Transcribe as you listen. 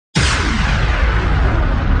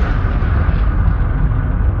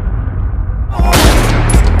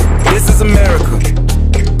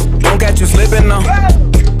slipping now.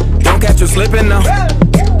 Don't catch you slipping now.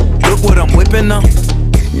 Look what I'm whipping now.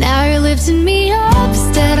 Now you're lifting me up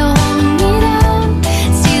instead of holding me down,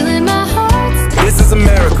 stealing my heart. This is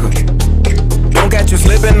America. Don't catch you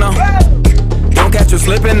slipping now. Don't catch you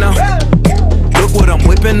slipping now. Look what I'm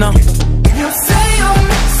whipping now. You say I'm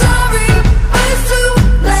sorry, but it's too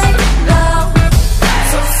late now.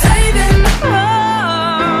 So save it.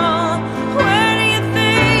 Oh, where do you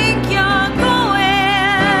think you're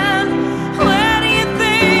going? Where do you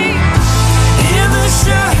think? In the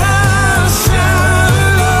shallow,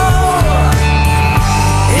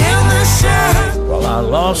 in the shallow. Well, I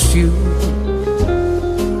lost you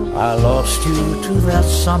to that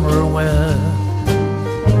summer wind.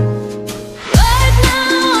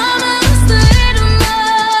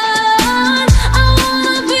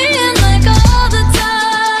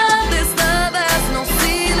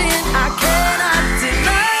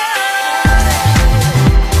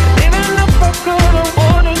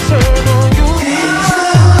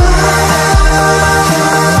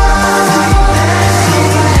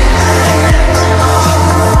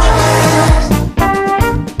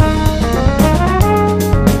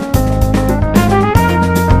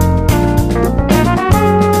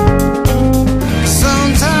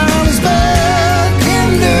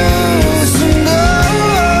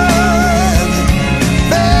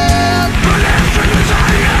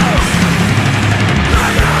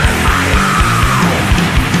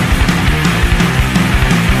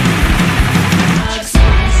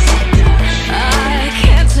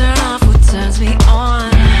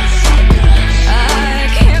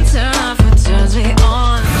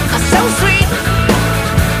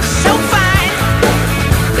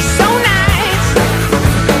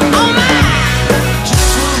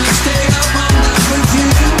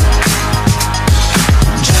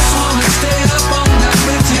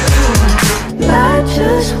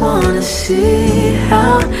 See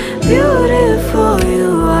how beautiful you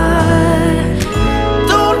are.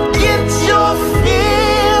 Don't get your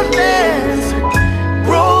feelings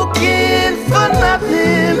broken for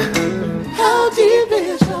nothing. How deep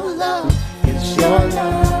is your love? It's your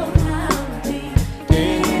love. How deep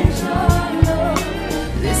is your love?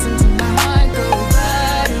 Listen to my heart go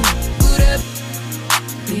ba-do, boot-up,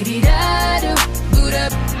 dee-dee-da-do,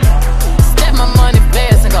 boot-up. Step my money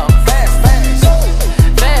fast and go fast, fast,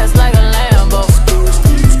 fast like a Lambo.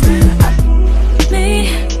 Me,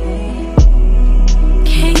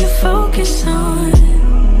 can you focus on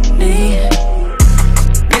me?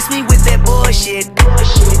 Miss me with that bullshit.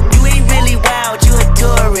 You ain't really wild, you a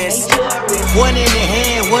tourist. One in the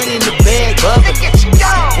hand, one in the bag, bubbling.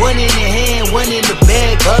 One in the hand, one in the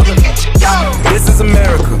bag, bubbling. This is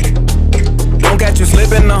America. Don't catch you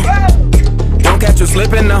slipping now. Don't catch you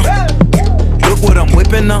slipping now. Look what I'm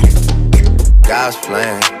whipping now. God's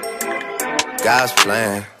plan. God's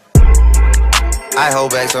plan. I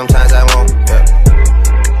hold back sometimes I won't. Yeah.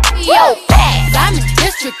 Yo, fast, I'm in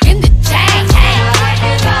district in the chain.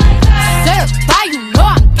 Certified, you know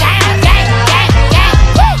I'm gang, gang, gang,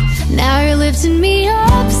 gang. Now you're lifting me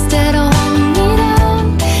up instead of holding me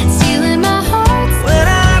down, stealing my heart. When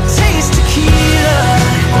I taste tequila,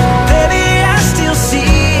 baby, I still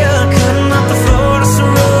see ya cutting off the floor to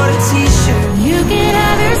sorority t-shirt. You can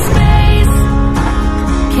have your space,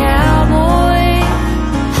 cowboy.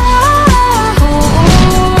 Horse.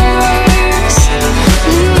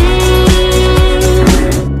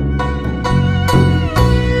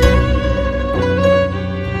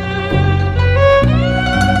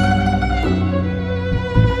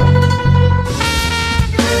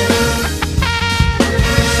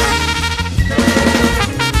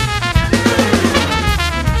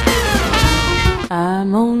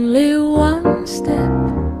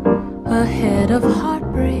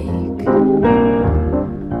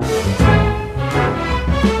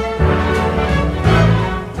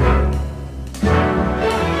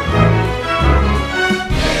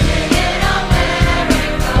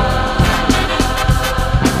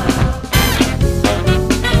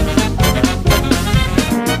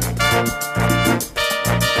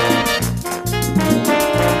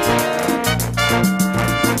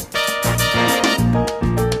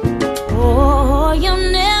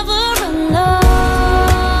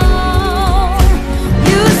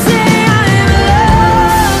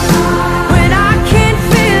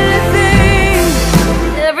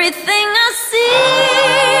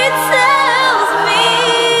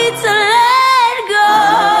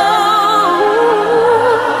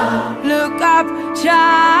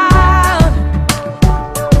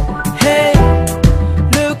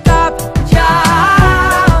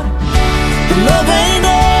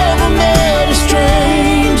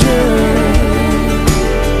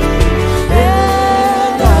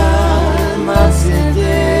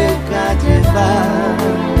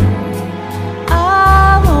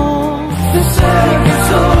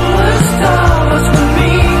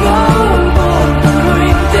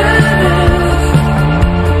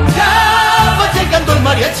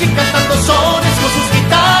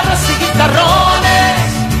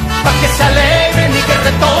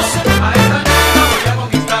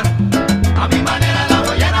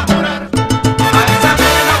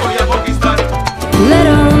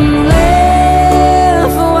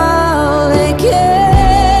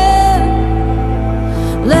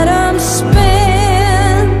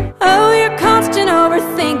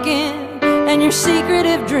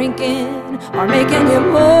 of drinking are making you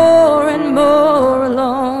more and more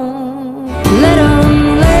alone. Let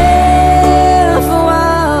them laugh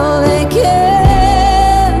while they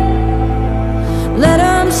can. Let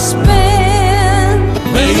them spin.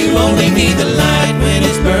 Well, you only need the light when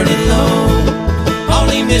it's burning low.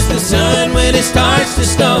 Only miss the sun when it starts to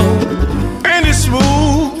snow. And it's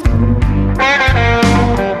smooth,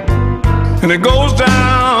 and it goes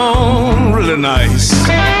down really nice.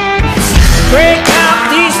 Break out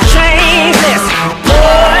these chains, let's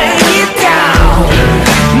boy it down.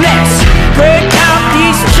 Let's break out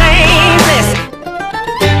these chains, let's.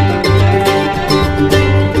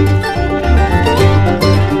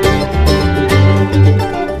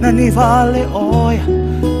 Nanivale oy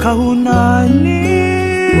kahunani.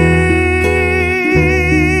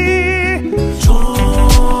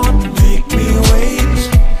 Don't make me wait.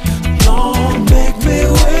 Don't make me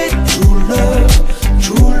wait. True love,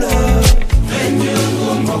 true love. When you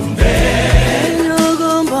go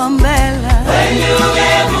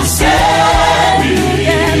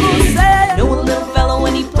Know a little fellow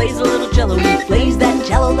when he plays a little cello. He plays that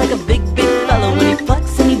cello like a big, big fellow. When he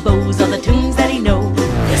plucks and he bows all the tunes that he knows.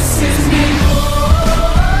 This is me.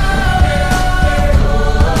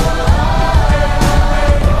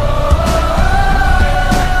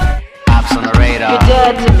 Pops on the radar. You're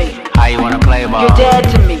dead to me. How you wanna play ball? You're dead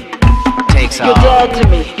to me. Takes You're off. dead to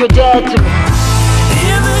me. You're dead to me.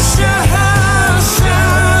 in the shallow.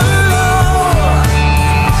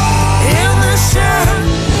 In the shallow.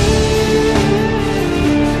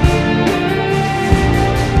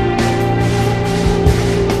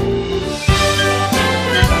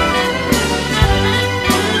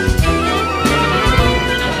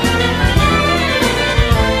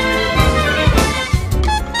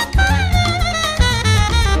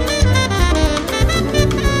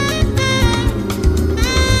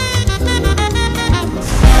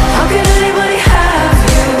 How can anybody have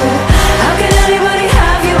you? How can anybody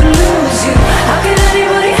have you and lose you? How can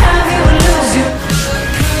anybody have you and lose you?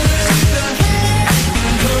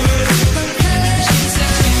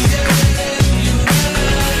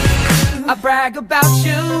 I brag about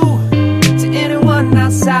you to anyone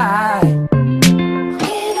outside.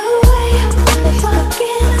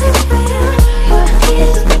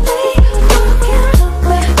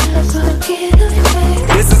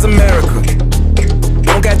 This is America.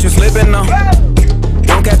 Don't catch you slipping now.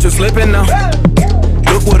 Don't catch you slipping now.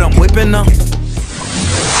 Look what I'm whipping up.